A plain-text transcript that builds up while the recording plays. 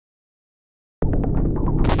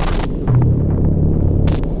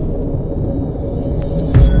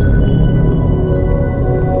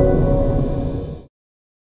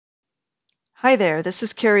Hi there, this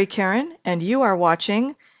is Carrie Karen, and you are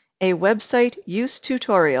watching a website use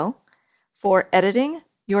tutorial for editing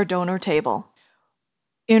your donor table.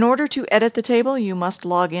 In order to edit the table, you must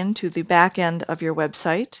log in to the back end of your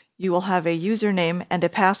website. You will have a username and a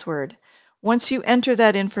password. Once you enter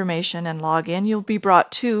that information and log in, you'll be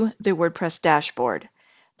brought to the WordPress dashboard.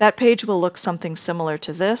 That page will look something similar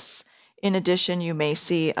to this. In addition, you may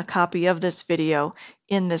see a copy of this video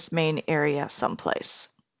in this main area someplace.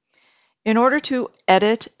 In order to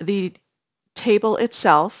edit the table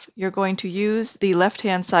itself, you're going to use the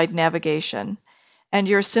left-hand side navigation, and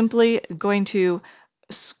you're simply going to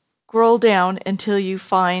scroll down until you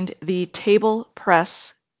find the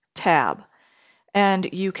TablePress tab.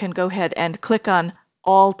 And you can go ahead and click on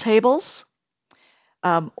All Tables.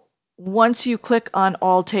 Once you click on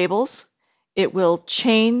All Tables, it will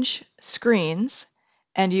change screens,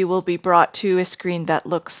 and you will be brought to a screen that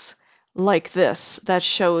looks like this, that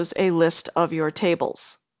shows a list of your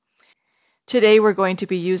tables. Today we're going to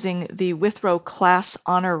be using the Withrow Class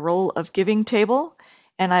Honor Roll of Giving table,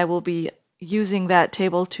 and I will be using that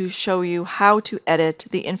table to show you how to edit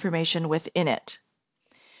the information within it.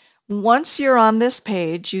 Once you're on this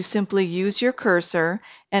page, you simply use your cursor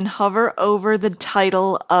and hover over the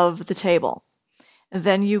title of the table.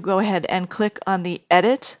 Then you go ahead and click on the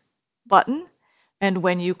Edit button, and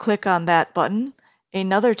when you click on that button,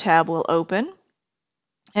 another tab will open,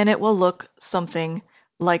 and it will look something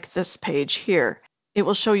like this page here. It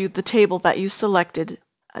will show you the table that you selected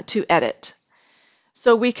to edit.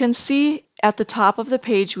 So we can see at the top of the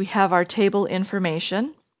page we have our table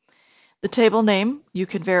information. The table name, you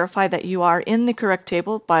can verify that you are in the correct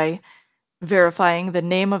table by verifying the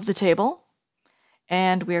name of the table.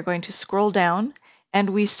 And we are going to scroll down,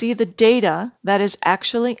 and we see the data that is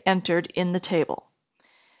actually entered in the table.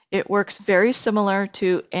 It works very similar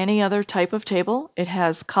to any other type of table. It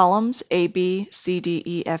has columns A, B, C, D,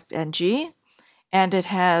 E, F, and G, and it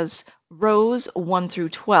has rows 1 through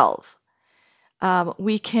 12.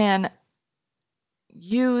 We can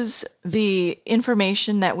use the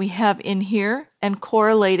information that we have in here and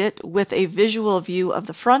correlate it with a visual view of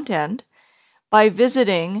the front end by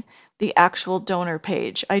visiting the actual donor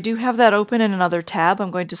page. I do have that open in another tab.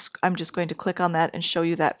 I'm just going to click on that and show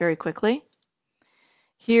you that very quickly.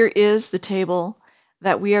 Here is the table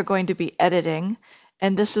that we are going to be editing,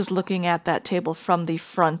 and this is looking at that table from the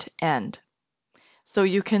front end. So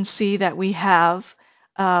you can see that we have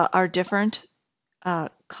our different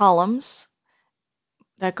columns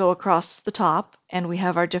that go across the top, and we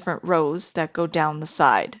have our different rows that go down the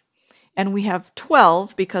side. And we have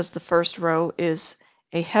 12 because the first row is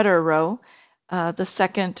a header row. The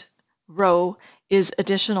second row is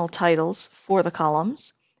additional titles for the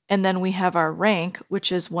columns. And then we have our rank,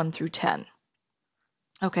 which is 1 through 10.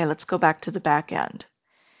 Okay, let's go back to the back end.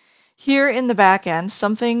 Here in the back end,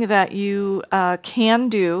 something that you can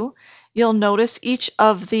do, you'll notice each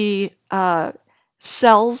of the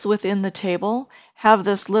cells within the table have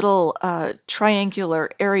this little triangular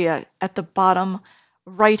area at the bottom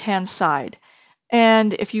right-hand side.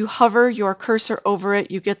 And if you hover your cursor over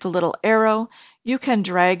it, you get the little arrow. You can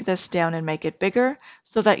drag this down and make it bigger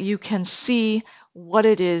so that you can see what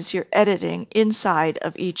it is you're editing inside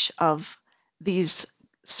of each of these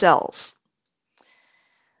cells.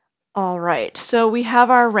 All right, so we have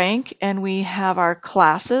our rank and we have our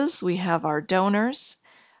classes, we have our donors,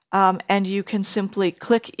 and you can simply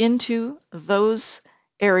click into those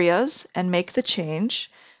areas and make the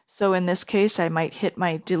change. So in this case, I might hit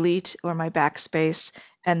my delete or my backspace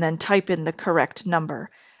and then type in the correct number.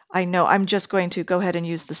 I know I'm just going to go ahead and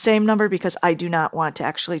use the same number because I do not want to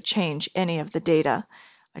actually change any of the data.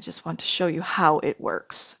 I just want to show you how it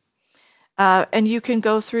works. And you can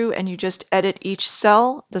go through and you just edit each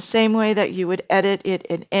cell the same way that you would edit it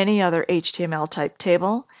in any other HTML type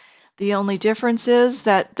table. The only difference is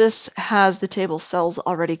that this has the table cells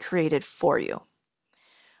already created for you.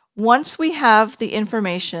 Once we have the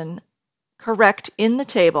information correct in the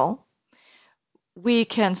table, we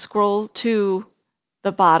can scroll to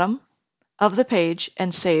the bottom of the page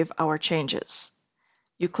and save our changes.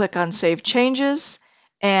 You click on Save Changes,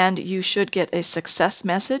 and you should get a success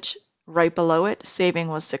message right below it. Saving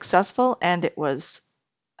was successful, and it was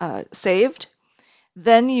saved.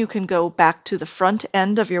 Then you can go back to the front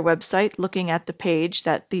end of your website looking at the page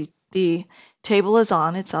that the table is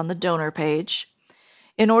on. It's on the donor page.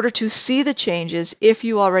 In order to see the changes, if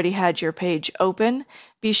you already had your page open,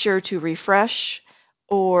 be sure to refresh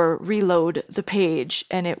or reload the page,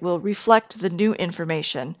 and it will reflect the new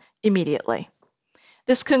information immediately.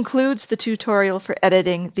 This concludes the tutorial for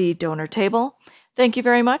editing the donor table. Thank you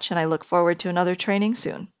very much, and I look forward to another training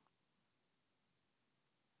soon.